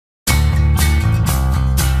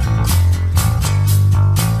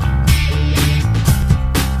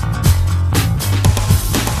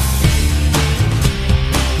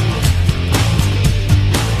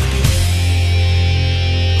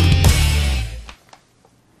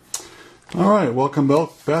Alright, welcome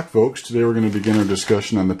back folks. Today we're going to begin our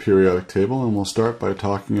discussion on the periodic table, and we'll start by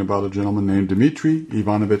talking about a gentleman named Dimitri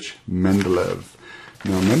Ivanovich Mendeleev.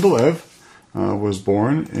 Now Mendeleev was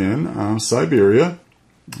born in Siberia.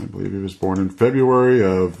 I believe he was born in February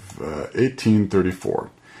of 1834.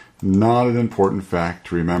 Not an important fact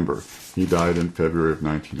to remember. He died in February of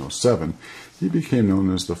 1907. He became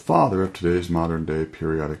known as the father of today's modern-day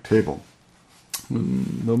periodic table.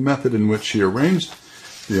 The method in which he arranged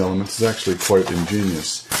the elements is actually quite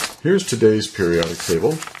ingenious. Here's today's periodic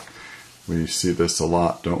table. We see this a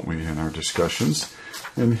lot, don't we, in our discussions.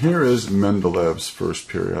 And here is Mendeleev's first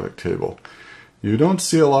periodic table. You don't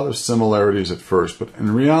see a lot of similarities at first, but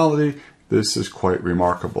in reality, this is quite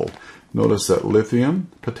remarkable. Notice that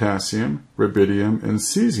lithium, potassium, rubidium, and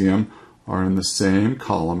cesium are in the same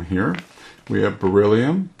column here. We have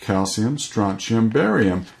beryllium, calcium, strontium,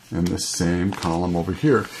 barium in the same column over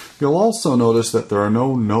here. You'll also notice that there are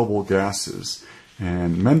no noble gases.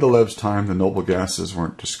 And Mendeleev's time, the noble gases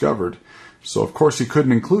weren't discovered. So, of course, he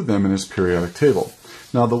couldn't include them in his periodic table.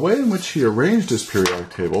 Now, the way in which he arranged his periodic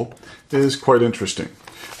table is quite interesting.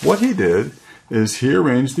 What he did is he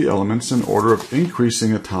arranged the elements in order of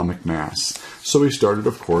increasing atomic mass. So he started,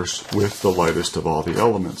 of course, with the lightest of all the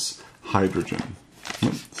elements, hydrogen.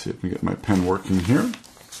 Let's see if I can get my pen working here.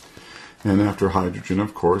 And after hydrogen,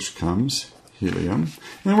 of course, comes helium.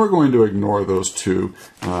 And we're going to ignore those two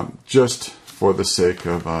just for the sake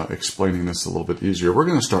of explaining this a little bit easier. We're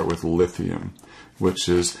going to start with lithium, which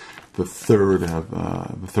is the third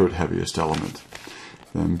heaviest element.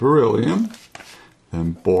 Then beryllium,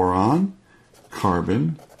 then boron,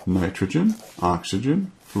 carbon, nitrogen,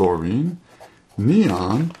 oxygen, fluorine,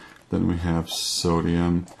 neon, then we have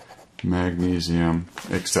sodium, magnesium,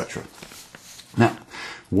 etc. Now,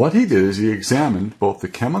 what he did is he examined both the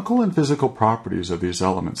chemical and physical properties of these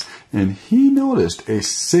elements, and he noticed a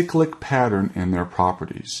cyclic pattern in their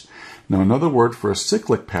properties. Now, another word for a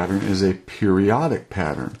cyclic pattern is a periodic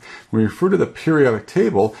pattern. When we refer to the periodic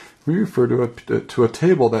table, we refer to a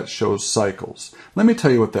table that shows cycles. Let me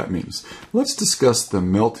tell you what that means. Let's discuss the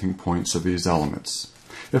melting points of these elements.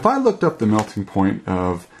 If I looked up the melting point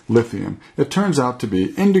of lithium, it turns out to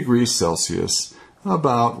be in degrees Celsius,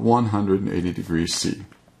 about 180 degrees C.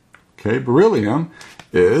 Okay, beryllium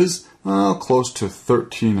is close to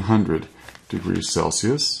 1300 degrees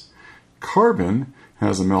Celsius. Carbon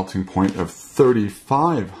has a melting point of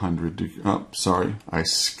 3500 degrees. Oh, sorry, I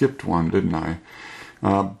skipped one, didn't I?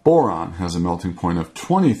 Boron has a melting point of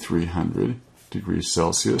 2300 degrees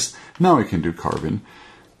Celsius. Now we can do carbon,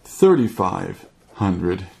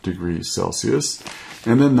 3500 degrees Celsius.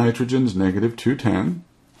 And then nitrogen's negative 210.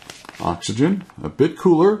 Oxygen, a bit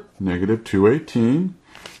cooler, negative 218.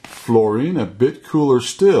 Fluorine, a bit cooler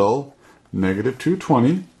still, negative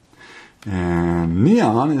 220. And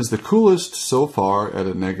neon is the coolest so far at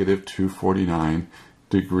a negative 249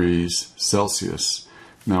 degrees Celsius.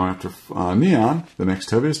 Now after neon, the next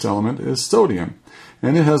heaviest element is sodium.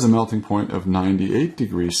 And it has a melting point of 98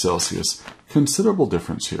 degrees Celsius. Considerable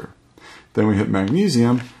difference here. Then we hit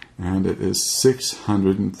magnesium, and it is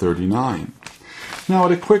 639. Now,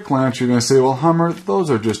 at a quick glance, you're going to say, well, Hummer,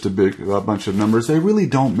 those are just a bunch of numbers. They really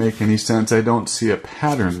don't make any sense. I don't see a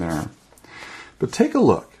pattern there. But take a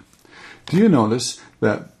look. Do you notice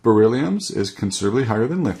that beryllium is considerably higher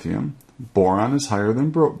than lithium, boron is higher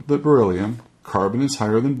than beryllium, carbon is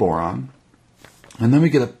higher than boron, and then we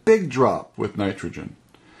get a big drop with nitrogen.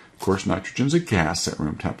 Of course, nitrogen is a gas at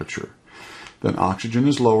room temperature. Then oxygen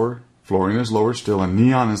is lower, fluorine is lower still, and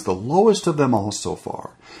neon is the lowest of them all so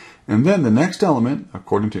far. And then the next element,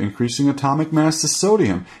 according to increasing atomic mass, is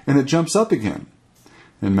sodium, and it jumps up again.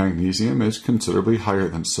 And magnesium is considerably higher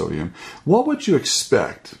than sodium. What would you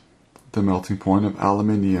expect the melting point of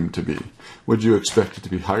aluminium to be? Would you expect it to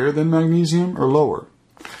be higher than magnesium or lower?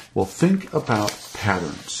 Well, think about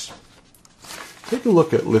patterns. Take a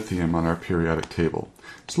look at lithium on our periodic table.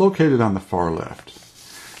 It's located on the far left.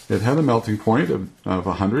 It had a melting point of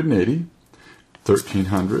 180,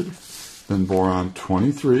 1300, then boron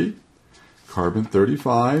 23, carbon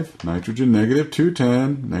 35, nitrogen negative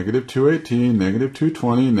 210, negative 218, negative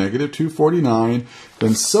 220, negative 249,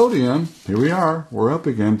 then sodium, here we are, we're up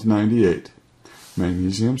again to 98,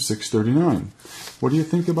 magnesium 639. What do you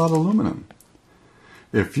think about aluminum?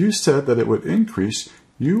 If you said that it would increase,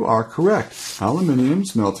 you are correct.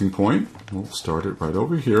 Aluminium's melting point, we'll start it right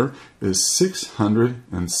over here, is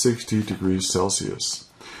 660 degrees Celsius.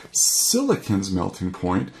 Silicon's melting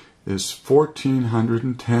point is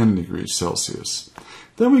 1410 degrees Celsius.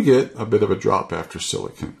 Then we get a bit of a drop after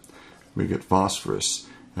silicon. We get phosphorus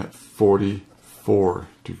at 44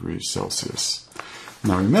 degrees Celsius.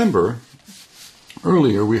 Now remember,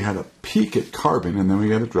 earlier we had a peak at carbon, and then we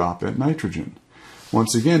get a drop at nitrogen.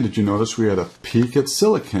 Once again, did you notice we had a peak at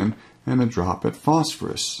silicon and a drop at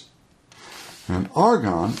phosphorus? And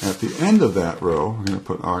argon, at the end of that row, we're going to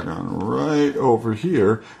put argon right over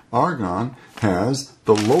here. Argon has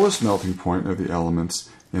the lowest melting point of the elements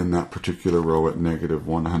in that particular row at negative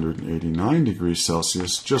 189 degrees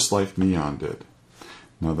Celsius, just like neon did.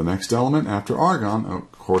 Now the next element after argon,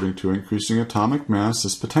 according to increasing atomic mass,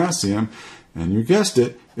 is potassium, and you guessed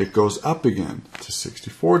it, it goes up again to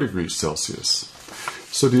 64 degrees Celsius.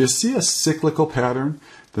 So do you see a cyclical pattern?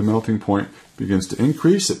 The melting point begins to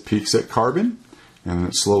increase, it peaks at carbon, and then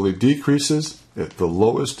it slowly decreases. The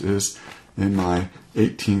lowest is in my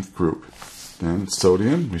 18th group. Then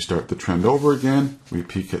sodium, we start the trend over again, we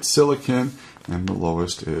peak at silicon, and the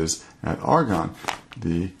lowest is at argon,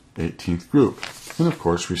 the 18th group. And of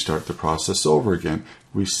course we start the process over again.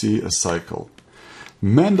 We see a cycle.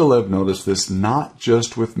 Mendeleev noticed this not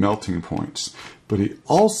just with melting points, but he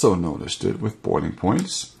also noticed it with boiling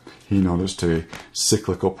points. He noticed a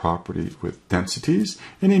cyclical property with densities,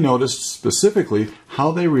 and he noticed specifically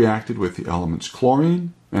how they reacted with the elements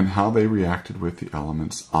chlorine and how they reacted with the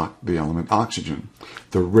element oxygen,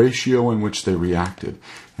 the ratio in which they reacted.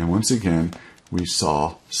 And once again, we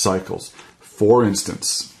saw cycles. For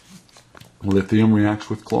instance, lithium reacts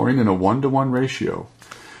with chlorine in a 1-to-1 ratio,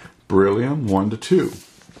 beryllium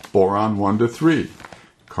 1-to-2, boron 1-to-3,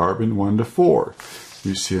 carbon 1-to-4.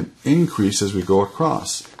 You see an increase as we go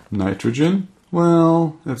across. Nitrogen,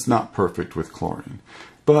 well, it's not perfect with chlorine,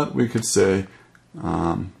 but we could say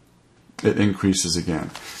it increases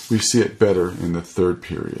again. We see it better in the third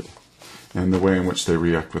period. And the way in which they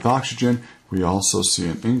react with oxygen, we also see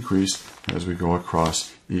an increase as we go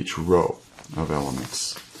across each row of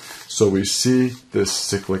elements. So we see this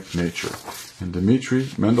cyclic nature. And Dimitri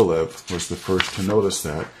Meendeleev was the first to notice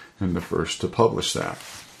that and the first to publish that.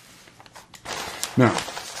 Now,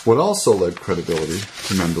 what also led credibility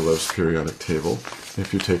to Mendeleev's periodic table, if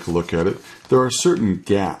you take a look at it, there are certain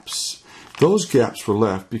gaps. Those gaps were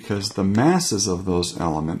left because the masses of those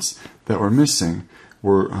elements that were missing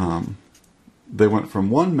were, they went from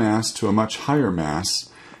one mass to a much higher mass,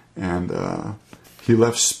 and he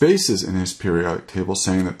left spaces in his periodic table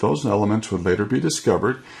saying that those elements would later be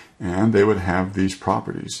discovered and they would have these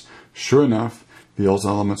properties. Sure enough, those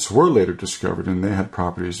elements were later discovered, and they had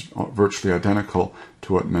properties virtually identical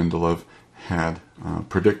to what Mendeleev had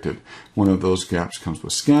predicted. One of those gaps comes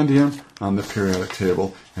with scandium on the periodic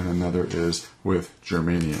table, and another is with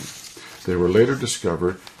germanium. They were later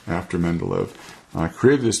discovered after Mendeleev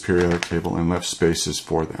created his periodic table and left spaces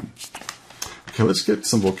for them. Okay, let's get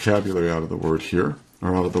some vocabulary out of the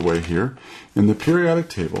way here. In the periodic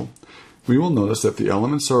table, we will notice that the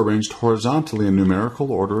elements are arranged horizontally in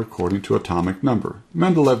numerical order according to atomic number.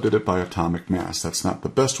 Mendeleev did it by atomic mass. That's not the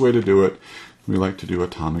best way to do it. We like to do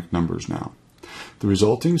atomic numbers now. The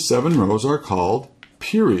resulting 7 rows are called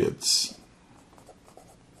periods.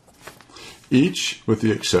 Each, with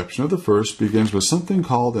the exception of the first, begins with something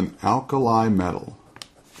called an alkali metal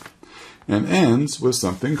and ends with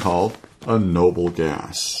something called a noble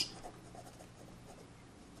gas.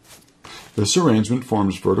 This arrangement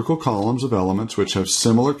forms vertical columns of elements which have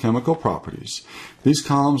similar chemical properties. These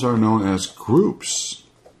columns are known as groups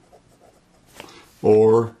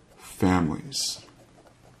or families.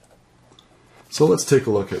 So let's take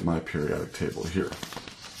a look at my periodic table here.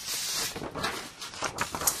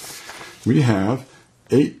 We have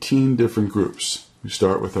 18 different groups. We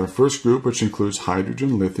start with our first group, which includes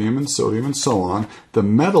hydrogen, lithium, and sodium, and so on. The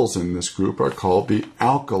metals in this group are called the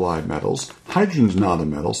alkali metals. Hydrogen is not a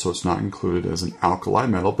metal, so it's not included as an alkali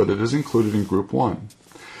metal, but it is included in group 1.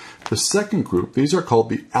 The second group, these are called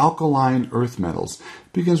the alkaline earth metals.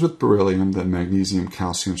 It begins with beryllium, then magnesium,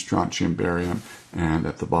 calcium, strontium, barium, and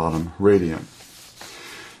at the bottom, radium.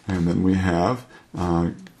 And then we have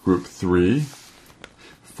group 3,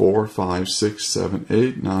 4, 5, 6, 7,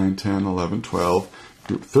 8, 9, 10, 11, 12,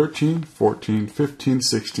 group 13, 14, 15,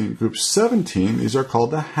 16, group 17, these are called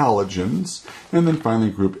the halogens, and then finally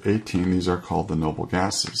group 18, these are called the noble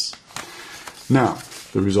gases. Now,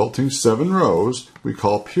 the resulting 7 rows we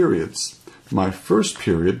call periods. My first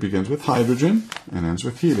period begins with hydrogen and ends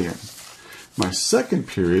with helium. My second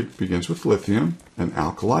period begins with lithium, an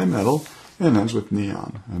alkali metal, and ends with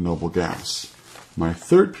neon, a noble gas. My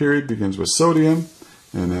third period begins with sodium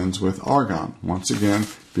and ends with argon, once again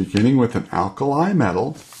beginning with an alkali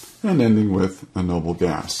metal and ending with a noble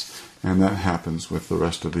gas. And that happens with the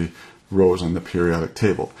rest of the rows on the periodic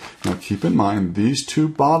table. Now keep in mind, these 2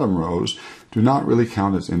 bottom rows do not really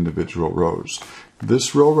count as individual rows.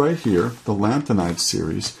 This row right here, the lanthanide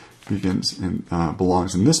series,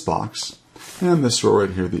 belongs in this box, And this row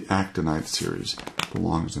right here, the actinide series,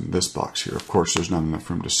 belongs in this box here. Of course, there's not enough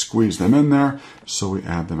room to squeeze them in there, so we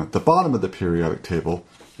add them at the bottom of the periodic table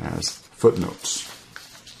as footnotes.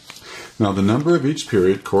 Now, the number of each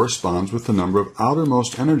period corresponds with the number of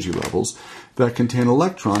outermost energy levels that contain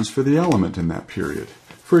electrons for the element in that period.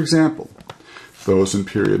 For example, those in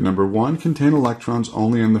period number 1 contain electrons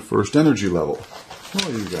only in the first energy level.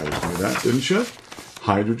 Well, you guys knew that, didn't you?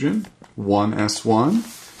 Hydrogen,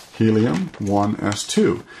 1s1, helium,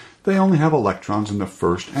 1s2. They only have electrons in the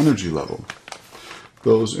first energy level.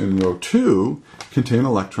 Those in row 2 contain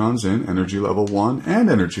electrons in energy level 1 and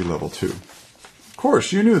energy level 2. Of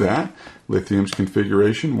course, you knew that. Lithium's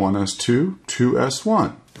configuration, 1s2,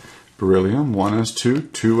 2s1. Beryllium, 1s2,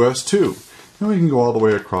 2s2. And we can go all the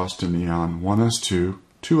way across to neon, 1s2,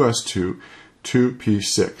 2s2,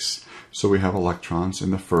 2p6. So we have electrons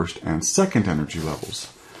in the first and second energy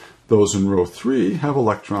levels. Those in row 3 have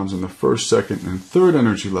electrons in the first, second, and third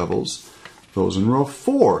energy levels. Those in row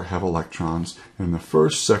 4 have electrons in the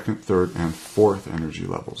first, second, third, and fourth energy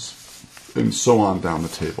levels. And so on down the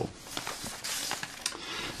table.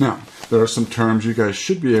 Now, there are some terms you guys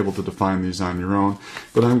should be able to define these on your own,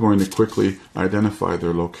 but I'm going to quickly identify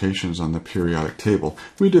their locations on the periodic table.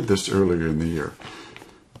 We did this earlier in the year.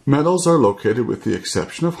 Metals are located, with the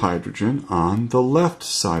exception of hydrogen, on the left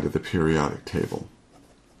side of the periodic table.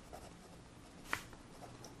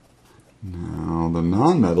 Now, the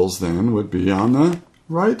nonmetals then would be on the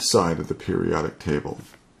right side of the periodic table.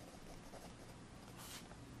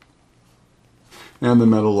 And the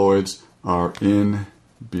metalloids are in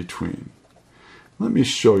between. Let me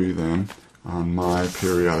show you them on my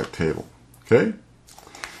periodic table. Okay?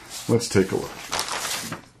 Let's take a look.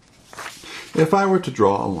 If I were to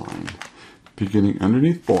draw a line beginning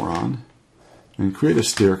underneath boron and create a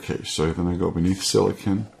staircase, so then I go beneath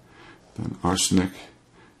silicon, then arsenic,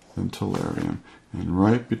 then tellurium, and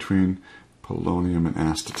right between polonium and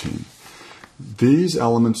astatine. These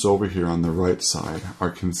elements over here on the right side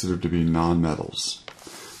are considered to be nonmetals.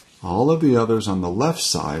 All of the others on the left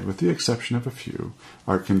side, with the exception of a few,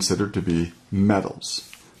 are considered to be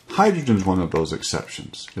metals. Hydrogen is one of those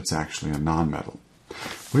exceptions. It's actually a nonmetal.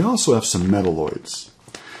 We also have some metalloids.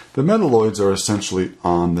 The metalloids are essentially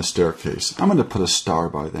on the staircase. I'm going to put a star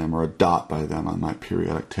by them or a dot by them on my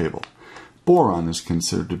periodic table. Boron is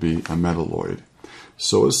considered to be a metalloid.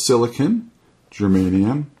 So is silicon,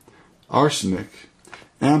 germanium, arsenic,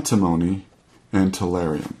 antimony, and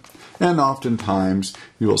tellurium. And oftentimes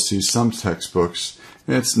you will see some textbooks,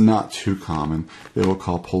 and it's not too common, they will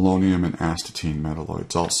call polonium and astatine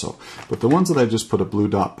metalloids also. But the ones that I just put a blue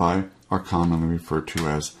dot by are commonly referred to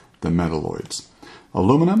as the metalloids.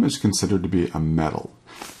 Aluminum is considered to be a metal.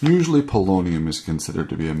 Usually polonium is considered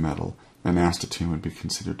to be a metal, and astatine would be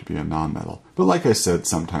considered to be a nonmetal. But like I said,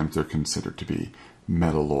 sometimes they're considered to be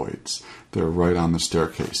metalloids. They're right on the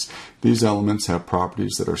staircase. These elements have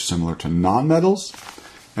properties that are similar to nonmetals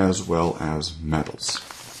as well as metals.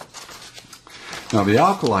 Now, the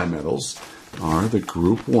alkali metals are the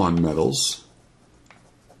group 1 metals.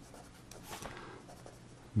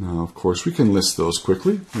 Now, of course, we can list those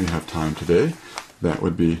quickly. We have time today. That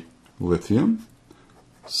would be lithium,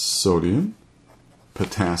 sodium,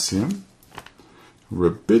 potassium,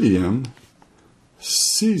 rubidium,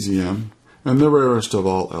 cesium, and the rarest of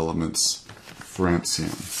all elements,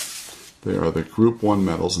 francium. They are the group 1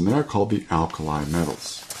 metals, and they are called the alkali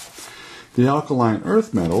metals. The alkaline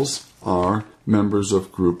earth metals are members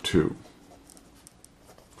of group 2.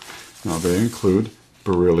 Now, they include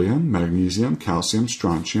beryllium, magnesium, calcium,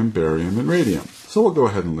 strontium, barium, and radium. So we'll go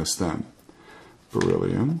ahead and list them.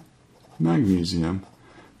 Beryllium, magnesium,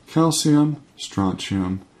 calcium,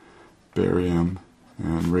 strontium, barium,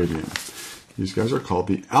 and radium. These guys are called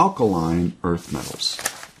the alkaline earth metals.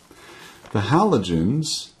 The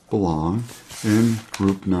halogens belong in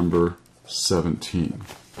group number 17.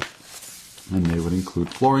 And they would include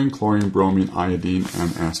fluorine, chlorine, bromine, iodine,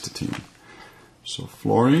 and astatine. So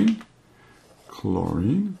fluorine,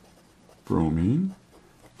 chlorine, bromine,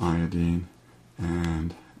 iodine,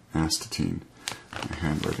 and astatine. My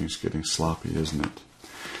handwriting's getting sloppy, isn't it?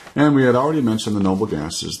 And we had already mentioned the noble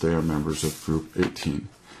gases. They are members of group 18.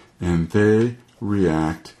 And they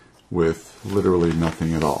react with literally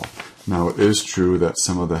nothing at all. Now, it is true that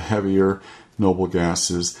some of the heavier noble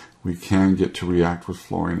gases we can get to react with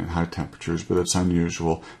fluorine at high temperatures, but it's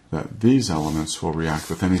unusual that these elements will react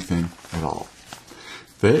with anything at all.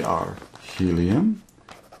 They are helium,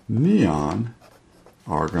 neon,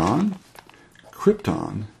 argon,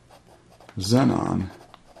 krypton, xenon,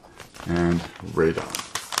 and radon.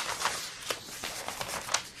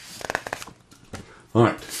 All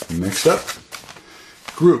right, next up,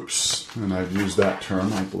 groups. and I've used that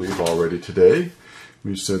term, I believe, already today.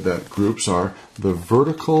 We said that groups are the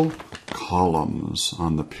vertical columns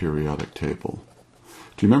on the periodic table.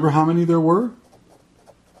 Do you remember how many there were?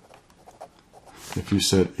 If you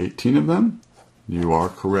said 18 of them, you are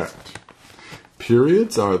correct.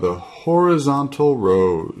 Periods are the horizontal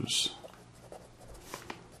rows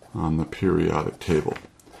on the periodic table.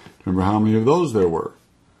 Remember how many of those there were?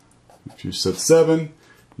 If you said 7,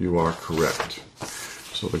 you are correct.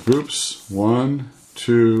 So the groups 1,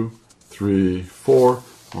 2, 3, 4,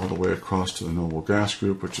 all the way across to the noble gas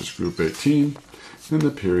group, which is group 18. And the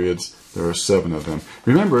periods, there are 7 of them.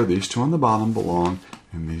 Remember, these two on the bottom belong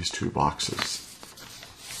in these 2 boxes.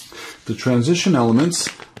 The transition elements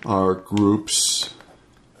are groups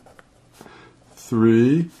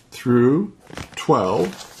 3 through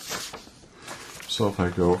 12. So if I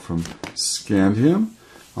go from scandium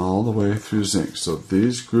all the way through zinc. So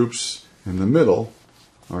these groups in the middle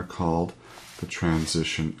are called the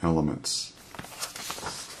transition elements.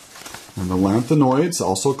 And the lanthanoids,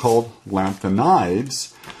 also called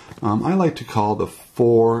lanthanides, I like to call the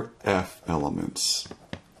 4F elements.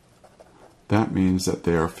 That means that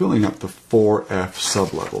they are filling up the 4F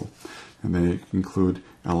sublevel. And they include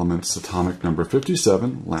elements atomic number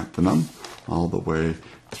 57, lanthanum, all the way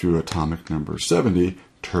through atomic number 70,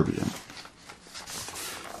 terbium.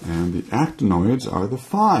 And the actinoids are the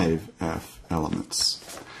 5F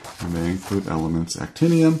elements. And they include elements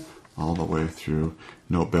actinium all the way through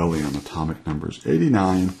nobelium, atomic numbers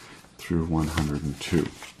 89 through 102.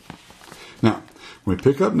 Now, when we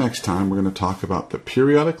pick up next time, we're going to talk about the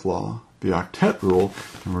periodic law, the octet rule,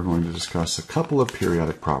 and we're going to discuss a couple of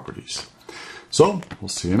periodic properties. So, we'll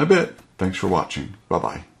see you in a bit. Thanks for watching.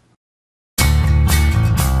 Bye-bye.